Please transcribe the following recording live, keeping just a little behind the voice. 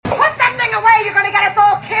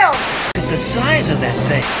size of that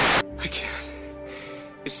thing. I can't.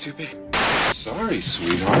 It's too big. Sorry,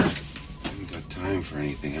 sweetheart. I haven't got time for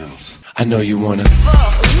anything else. I know you wanna.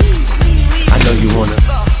 I know you wanna.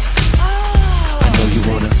 I know you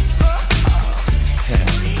wanna.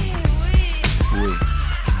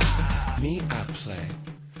 Me, I play.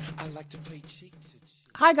 I like to play cheek to cheek.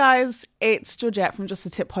 Hi guys, it's Georgette from Just a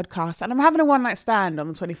Tip podcast, and I'm having a one night stand on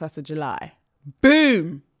the 21st of July.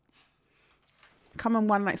 Boom! Come and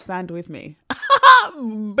one night stand with me.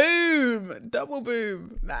 Boom! Double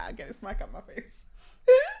boom. Nah, get a smack up my face.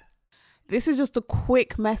 This is just a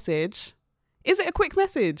quick message. Is it a quick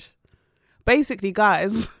message? Basically,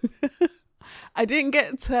 guys, I didn't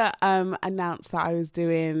get to announce that I was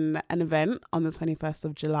doing an event on the 21st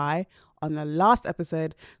of July on the last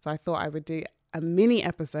episode, so I thought I would do a mini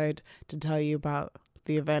episode to tell you about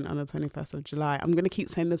the event on the 21st of July. I'm going to keep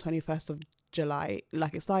saying the 21st of July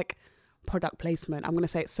like it's like product placement. I'm going to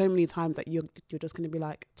say it so many times that you're just going to be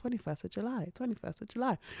like 21st of July, 21st of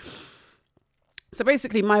July. So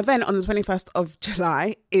basically my event on the 21st of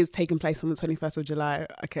July is taking place on the 21st of July.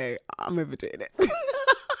 Okay, I'm overdoing it.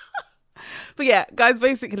 But yeah, guys,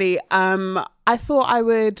 basically I thought I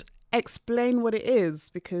would explain what it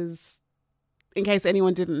is, because in case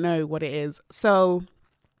anyone didn't know what it is. So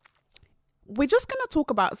we're just going to talk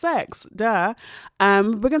about sex. Duh. We're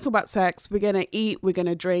going to talk about sex. We're going to eat. We're going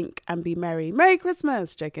to drink and be merry. Merry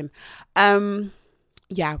Christmas. Joking.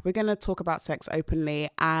 Yeah, we're going to talk about sex openly.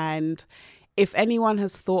 And if anyone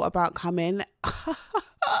has thought about coming,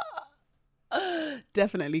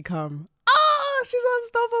 definitely come. Oh, she's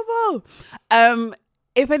unstoppable.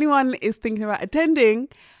 If anyone is thinking about attending,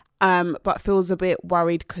 but feels a bit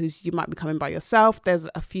worried because you might be coming by yourself, there's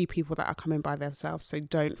a few people that are coming by themselves, so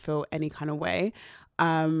don't feel any kind of way.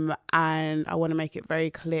 And I want to make it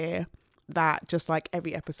very clear that just like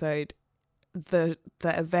every episode, the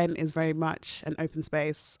event is very much an open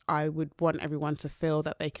space. I would want everyone to feel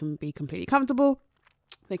that they can be completely comfortable.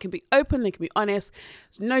 They can be open, they can be honest.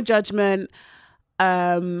 There's no judgment.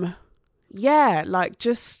 Yeah, like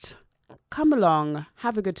just come along,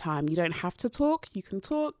 have a good time. You don't have to talk, you can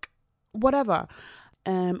talk, whatever.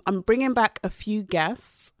 I'm bringing back a few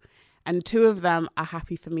guests, and two of them are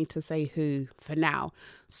happy for me to say who for now.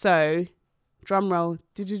 So, drum roll.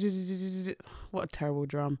 What a terrible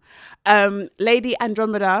drum. Lady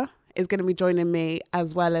Andromeda is going to be joining me,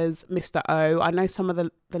 as well as Mr. O. I know some of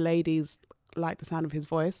the ladies like the sound of his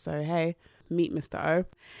voice, so hey, meet Mr. O.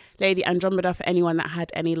 Lady Andromeda, for anyone that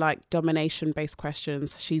had any like domination based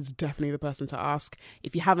questions, she's definitely the person to ask.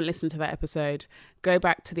 If you haven't listened to that episode, go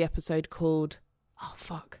back to the episode called,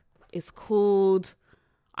 it's called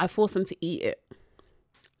I Forced Them to Eat It.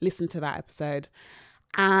 Listen to that episode.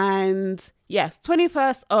 And yes,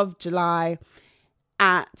 21st of July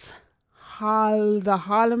at the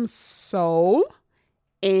Harlem Soul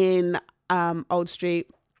in Old Street.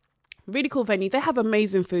 Really cool venue. They have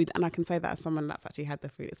amazing food, and I can say that as someone that's actually had the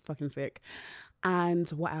food. It's fucking sick. And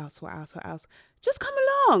what else? Just come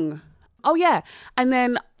along. Oh yeah. And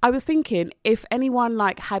then I was thinking, if anyone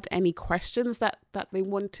like had any questions that they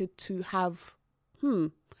wanted to have,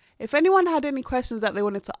 if anyone had any questions that they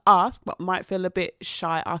wanted to ask but might feel a bit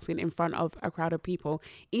shy asking in front of a crowd of people,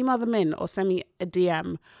 email them in or send me a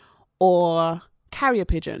DM or carrier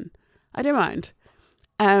pigeon. I don't mind.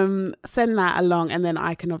 Send that along, and then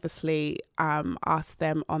I can obviously ask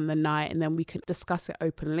them on the night, and then we can discuss it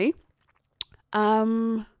openly.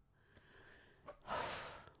 What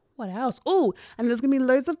else? Oh, and there's gonna be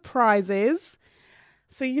loads of prizes.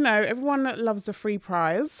 So you know, everyone loves a free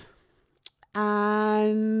prize,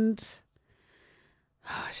 and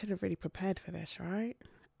I should have really prepared for this, right?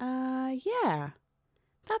 Yeah,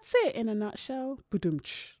 that's it in a nutshell.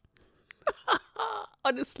 Ba-dum-tsh.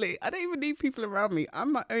 Honestly, I don't even need people around me.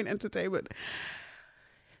 I'm my own entertainment.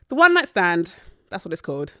 The one night stand, that's what it's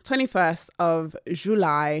called. 21st of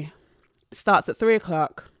July. Starts at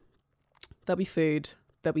 3:00. There'll be food.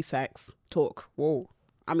 There'll be sex. Talk. Whoa.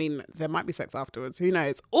 I mean, there might be sex afterwards. Who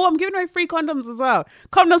knows? Oh, I'm giving away free condoms as well.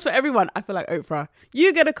 Condoms for everyone. I feel like Oprah.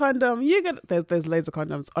 You get a condom. There's loads of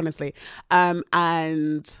condoms, honestly.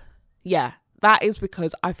 And yeah. That is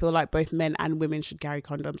because I feel like both men and women should carry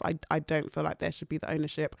condoms. I don't feel like there should be the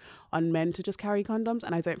ownership on men to just carry condoms,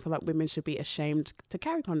 and I don't feel like women should be ashamed to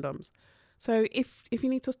carry condoms. So if you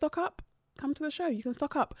need to stock up, come to the show. You can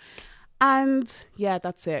stock up. And yeah,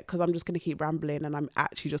 that's it, because I'm just going to keep rambling and I'm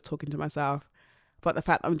actually just talking to myself. But the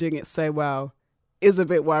fact I'm doing it so well is a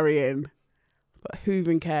bit worrying. But who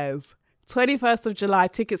even cares? 21st of July,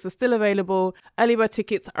 tickets are still available. Early bird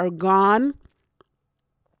tickets are gone.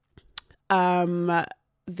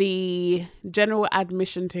 The general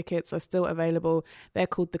admission tickets are still available. They're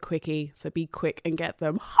called the Quickie, so be quick and get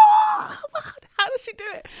them. How does she do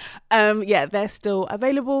it? Yeah, they're still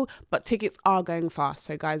available, but tickets are going fast.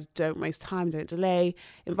 So guys, don't waste time, don't delay.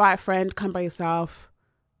 Invite a friend, come by yourself,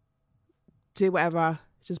 do whatever,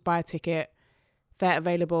 just buy a ticket. They're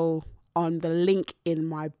available on the link in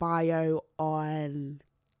my bio on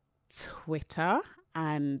Twitter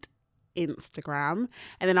and Instagram.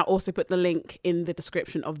 And then I'll also put the link in the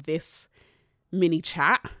description of this mini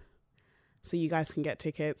chat so you guys can get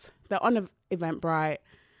tickets. They're on Eventbrite.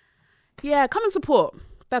 Yeah, come and support.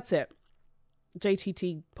 That's it.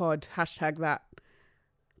 JTT pod, hashtag that.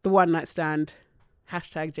 The one night stand,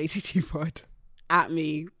 hashtag JTT pod. At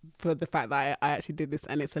me for the fact that I actually did this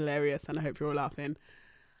and it's hilarious and I hope you're all laughing.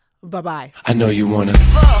 Bye-bye. I know you wanna.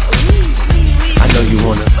 I know you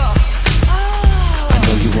wanna. I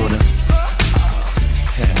know you wanna.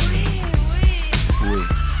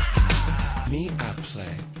 Me, I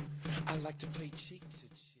play. I like to play cheek to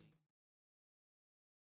cheek.